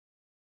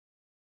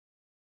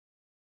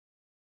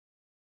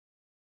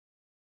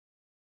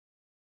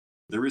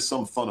there is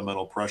some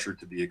fundamental pressure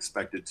to be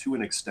expected to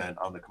an extent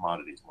on the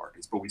commodities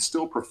markets, but we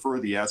still prefer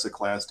the asset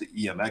class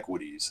to EM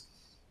equities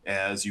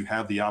as you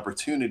have the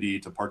opportunity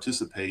to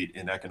participate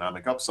in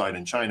economic upside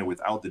in China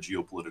without the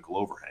geopolitical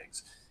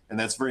overhangs. And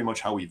that's very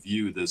much how we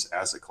view this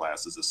asset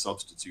class as a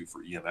substitute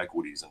for EM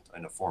equities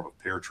in a form of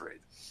pair trade.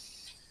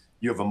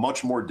 You have a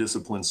much more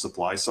disciplined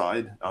supply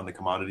side on the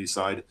commodity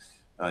side,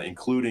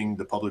 including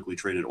the publicly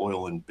traded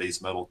oil and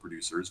base metal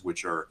producers,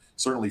 which are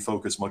certainly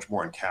focused much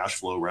more on cash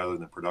flow rather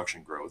than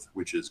production growth,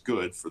 which is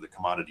good for the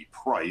commodity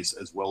price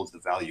as well as the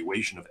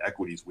valuation of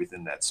equities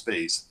within that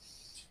space.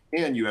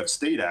 And you have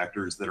state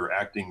actors that are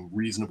acting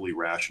reasonably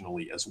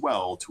rationally as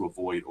well to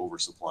avoid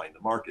oversupplying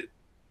the market.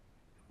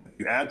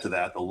 You add to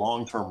that the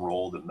long-term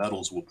role that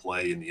metals will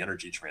play in the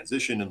energy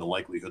transition and the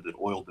likelihood that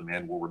oil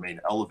demand will remain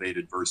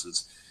elevated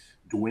versus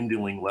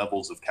dwindling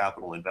levels of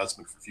capital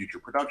investment for future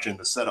production,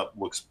 the setup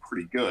looks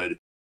pretty good.